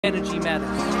Energy matters.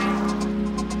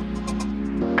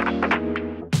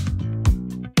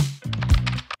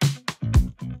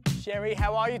 Sherry,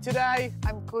 how are you today?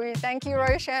 I'm good, thank you,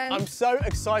 Roshan. I'm so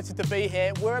excited to be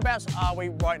here. Whereabouts are we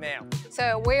right now?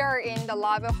 So we are in the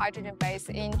LAVO hydrogen base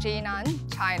in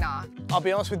Jinan, China. I'll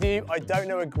be honest with you, I don't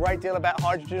know a great deal about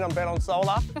hydrogen. I'm bent on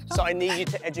solar, so I need you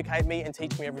to educate me and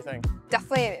teach me everything.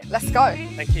 Definitely, let's go.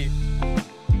 Thank you.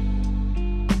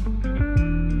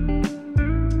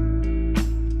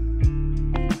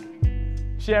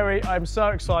 Sherry, I'm so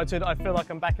excited. I feel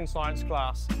like I'm back in science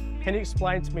class. Can you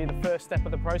explain to me the first step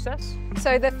of the process?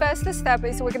 So the first step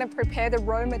is we're going to prepare the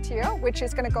raw material, which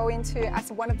is going to go into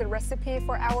as one of the recipe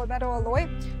for our metal alloy.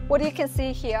 What you can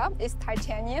see here is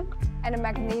titanium and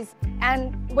magnesium.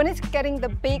 And when it's getting the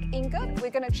big ingot,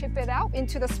 we're going to chip it out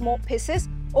into the small pieces.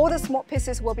 All the small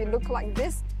pieces will look like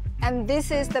this. And this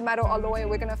is the metal alloy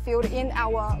we're going to fill in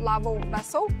our LAVO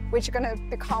vessel, which is going to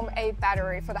become a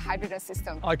battery for the hydrogen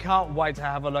system. I can't wait to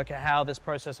have a look at how this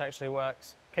process actually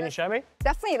works. Can you show me?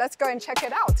 Definitely, let's go and check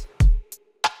it out.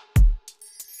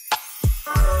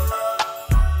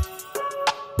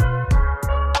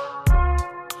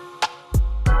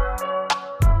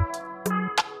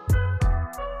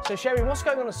 So Sherry, what's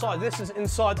going on inside? This is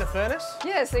inside the furnace?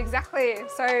 Yes, exactly.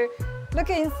 So look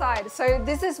inside. So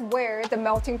this is where the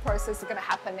melting process is going to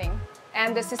happening.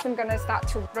 And the system going to start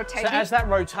to rotate. So as that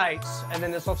rotates, and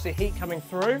then there's obviously heat coming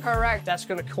through. Correct. That's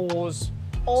going to cause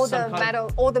all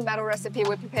the metal recipe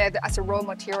we prepared as a raw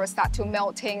material start to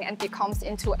melting and becomes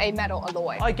into a metal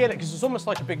alloy. I get it, because it's almost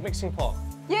like a big mixing pot.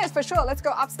 Yes, for sure. Let's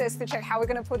go upstairs to check how we're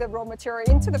going to put the raw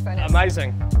material into the furnace.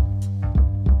 Amazing.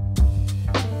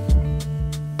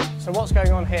 So what's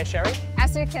going on here, Sherry?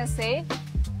 As you can see,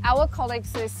 our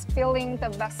colleagues is filling the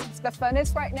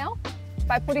furnace right now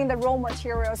by putting the raw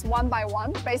materials one by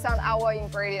one based on our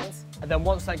ingredients. And then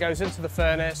once that goes into the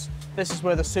furnace, this is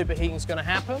where the superheating is going to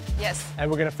happen. Yes. And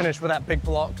we're going to finish with that big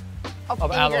block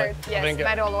of alloy. Yes,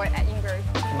 metal alloy at ingot.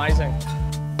 Amazing.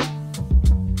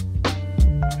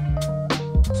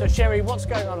 So Sherry, what's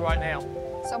going on right now?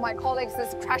 So my colleagues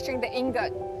is crashing the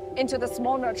ingot into the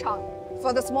smaller chunk.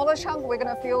 For the smaller chunk, we're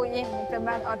going to fill in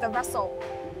the vessel.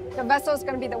 The vessel is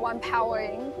going to be the one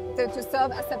powering to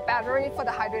serve as a battery for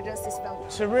the hydrogen system.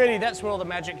 So really, that's where all the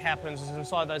magic happens, is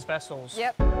inside those vessels.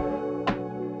 Yep.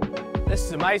 This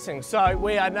is amazing. So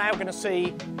we are now going to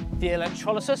see the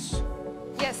electrolysis.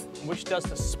 Yes. Which does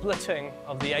the splitting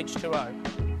of the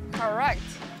H2O. Correct.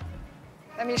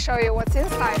 Let me show you what's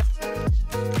inside.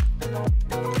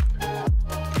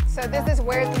 So this is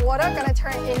where the water is going to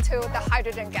turn into the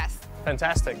hydrogen gas.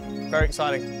 Fantastic. Very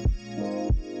exciting.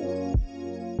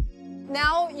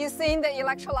 Now you've seen the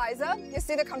electrolyzer, you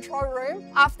see the control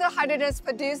room. After hydrogen is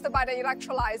produced by the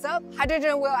electrolyzer,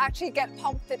 hydrogen will actually get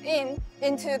pumped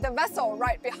into the vessel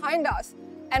right behind us.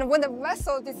 And when the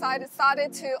vessel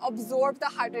started to absorb the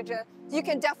hydrogen, you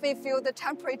can definitely feel the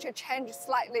temperature change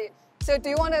slightly. So do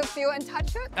you want to feel and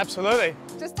touch it? Absolutely.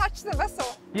 Just touch the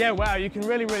vessel. Yeah, wow, you can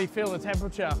really, really feel the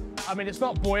temperature. I mean, it's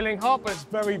not boiling hot, but it's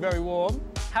very, very warm.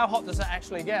 How hot does it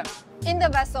actually get? In the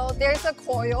vessel, there's a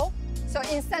coil. So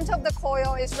in center of the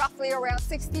coil is roughly around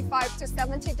 65 to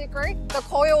 70 degrees. The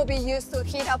coil will be used to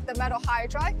heat up the metal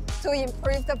hydride to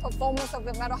improve the performance of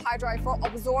the metal hydride for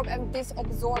absorb and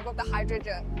disobsorb of the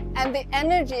hydrogen. And the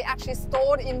energy actually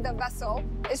stored in the vessel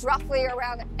is roughly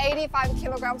around 85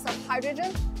 kilograms of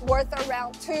hydrogen, worth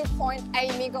around 2.8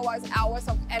 megawatt hours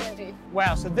of energy.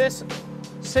 Wow, so this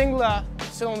singular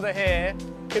cylinder here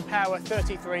could power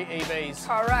 33 EVs.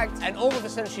 Correct. And all we've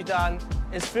essentially done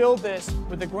is filled this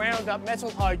with the ground up metal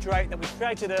hydrate that we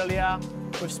created earlier.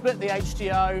 We've split the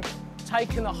H2O,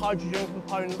 taken the hydrogen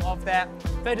component of that,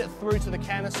 fed it through to the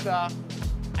canister,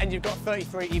 and you've got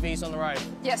 33 EVs on the road.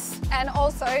 Yes, and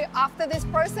also after this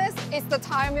process, it's the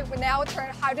time we now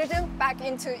turn hydrogen back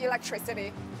into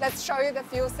electricity. Let's show you the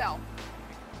fuel cell.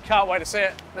 Can't wait to see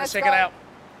it. Let's check it out.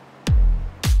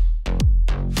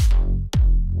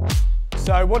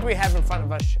 So what do we have in front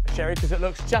of us, Sherry? Because it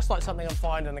looks just like something I'm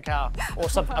finding in a car, or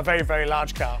a very, very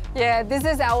large car. Yeah, this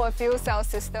is our fuel cell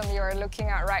system you're looking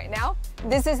at right now.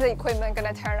 This is the equipment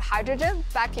going to turn hydrogen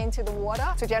back into the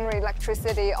water to generate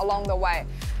electricity along the way.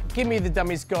 Give me the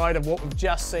dummy's guide of what we've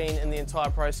just seen in the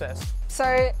entire process.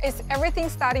 So it's everything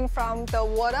starting from the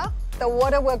water. The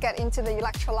water will get into the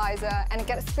electrolyzer and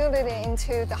get spilled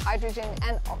into the hydrogen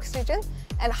and oxygen.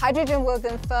 And hydrogen will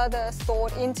then further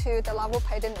stored into the LAVO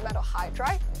patent metal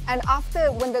hydride. And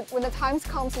after, when the time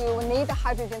comes, you will need the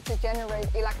hydrogen to generate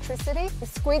electricity. You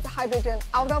squeeze the hydrogen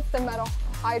out of the metal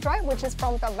hydride, which is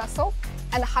from the vessel,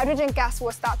 and the hydrogen gas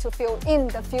will start to fill in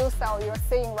the fuel cell you're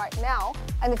seeing right now,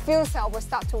 and the fuel cell will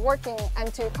start to working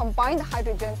and to combine the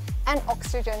hydrogen and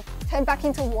oxygen turn back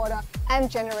into water and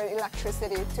generate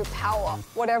electricity to power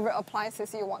whatever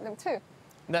appliances you want them to.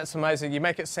 That's amazing. You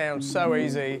make it sound so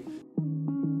easy.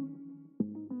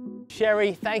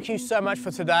 Sherry, thank you so much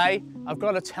for today. I've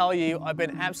got to tell you, I've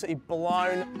been absolutely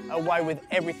blown away with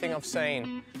everything I've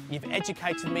seen. You've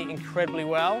educated me incredibly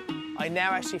well. I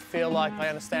now actually feel like I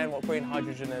understand what green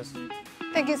hydrogen is.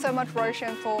 Thank you so much,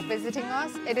 Roshan, for visiting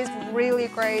us. It is really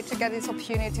great to get this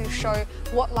opportunity to show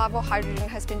what LAVO Hydrogen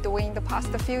has been doing in the past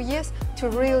few years to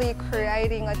really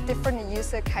creating a different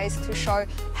user case to show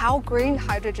how green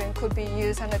hydrogen could be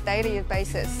used on a daily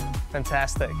basis.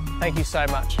 Fantastic. Thank you so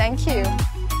much. Thank you.